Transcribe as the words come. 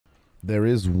There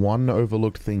is one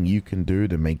overlooked thing you can do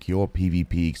to make your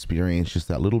PvP experience just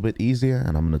that little bit easier,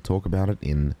 and I'm going to talk about it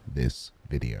in this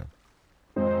video.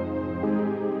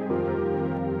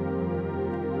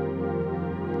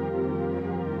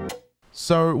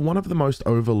 So one of the most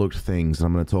overlooked things that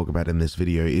I'm going to talk about in this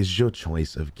video is your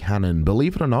choice of cannon.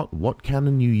 Believe it or not, what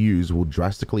cannon you use will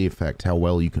drastically affect how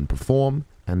well you can perform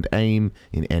and aim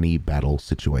in any battle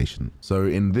situation. So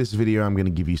in this video, I'm going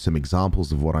to give you some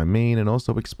examples of what I mean and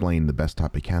also explain the best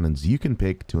type of cannons you can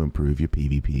pick to improve your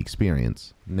PvP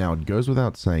experience. Now, it goes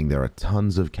without saying there are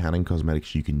tons of cannon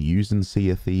cosmetics you can use in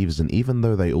Sea of Thieves, and even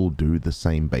though they all do the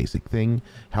same basic thing,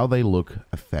 how they look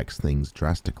affects things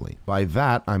drastically. By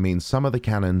that, I mean some of the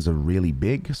cannons are really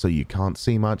big, so you can't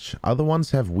see much. Other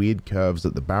ones have weird curves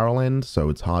at the barrel end, so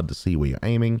it's hard to see where you're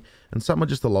aiming, and some are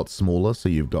just a lot smaller, so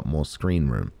you've got more screen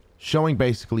room. Showing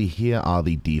basically here are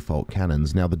the default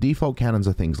cannons. Now the default cannons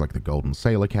are things like the Golden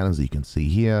Sailor cannons that you can see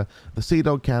here, the Sea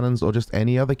Dog cannons, or just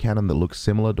any other cannon that looks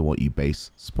similar to what you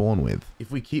base spawn with. If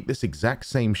we keep this exact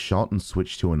same shot and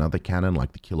switch to another cannon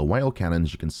like the Killer Whale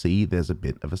cannons, you can see there's a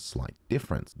bit of a slight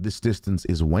difference. This distance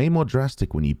is way more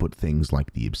drastic when you put things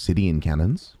like the Obsidian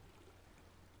cannons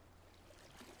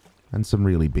and some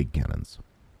really big cannons.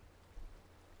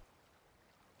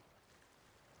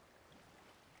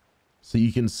 So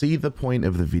you can see the point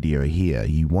of the video here.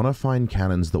 You want to find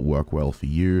cannons that work well for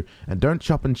you, and don't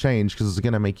chop and change because it's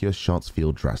going to make your shots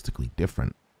feel drastically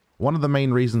different. One of the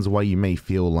main reasons why you may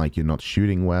feel like you're not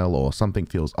shooting well or something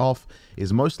feels off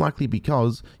is most likely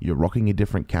because you're rocking a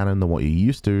different cannon than what you're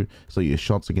used to, so your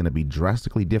shots are going to be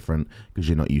drastically different because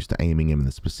you're not used to aiming them in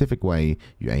the specific way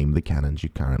you aim the cannons you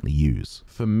currently use.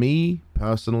 For me,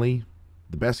 personally,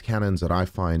 the best cannons that I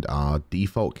find are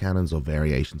default cannons or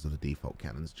variations of the default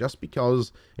cannons, just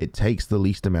because it takes the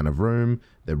least amount of room,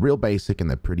 they're real basic, and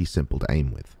they're pretty simple to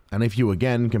aim with. And if you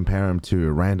again compare them to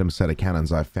a random set of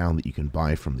cannons I've found that you can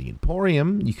buy from the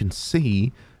Emporium, you can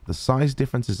see the size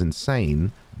difference is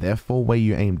insane, therefore where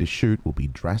you aim to shoot will be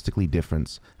drastically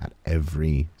different at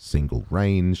every single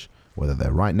range, whether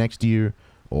they're right next to you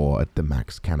or at the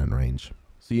max cannon range.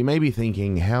 So you may be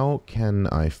thinking, how can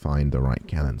I find the right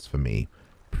cannons for me?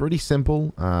 Pretty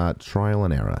simple, trial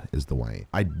and error is the way.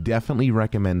 I definitely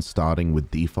recommend starting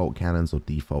with default cannons or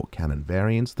default cannon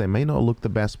variants. They may not look the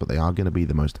best, but they are going to be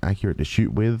the most accurate to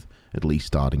shoot with, at least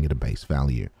starting at a base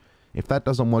value. If that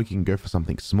doesn't work, you can go for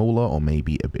something smaller or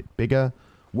maybe a bit bigger.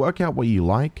 Work out what you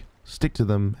like, stick to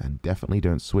them, and definitely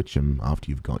don't switch them after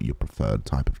you've got your preferred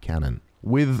type of cannon.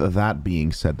 With that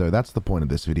being said, though, that's the point of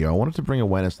this video. I wanted to bring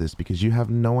awareness to this because you have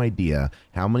no idea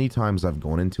how many times I've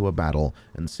gone into a battle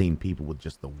and seen people with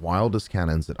just the wildest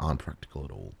cannons that aren't practical at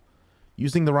all.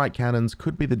 Using the right cannons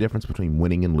could be the difference between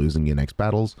winning and losing your next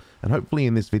battles, and hopefully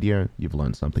in this video, you've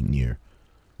learned something new.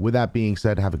 With that being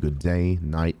said, have a good day,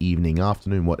 night, evening,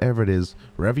 afternoon, whatever it is,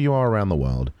 wherever you are around the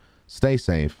world. Stay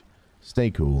safe, stay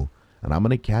cool, and I'm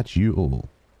going to catch you all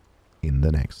in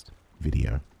the next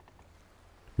video.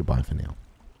 Goodbye for now.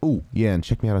 Oh, yeah, and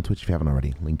check me out on Twitch if you haven't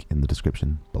already. Link in the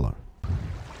description below.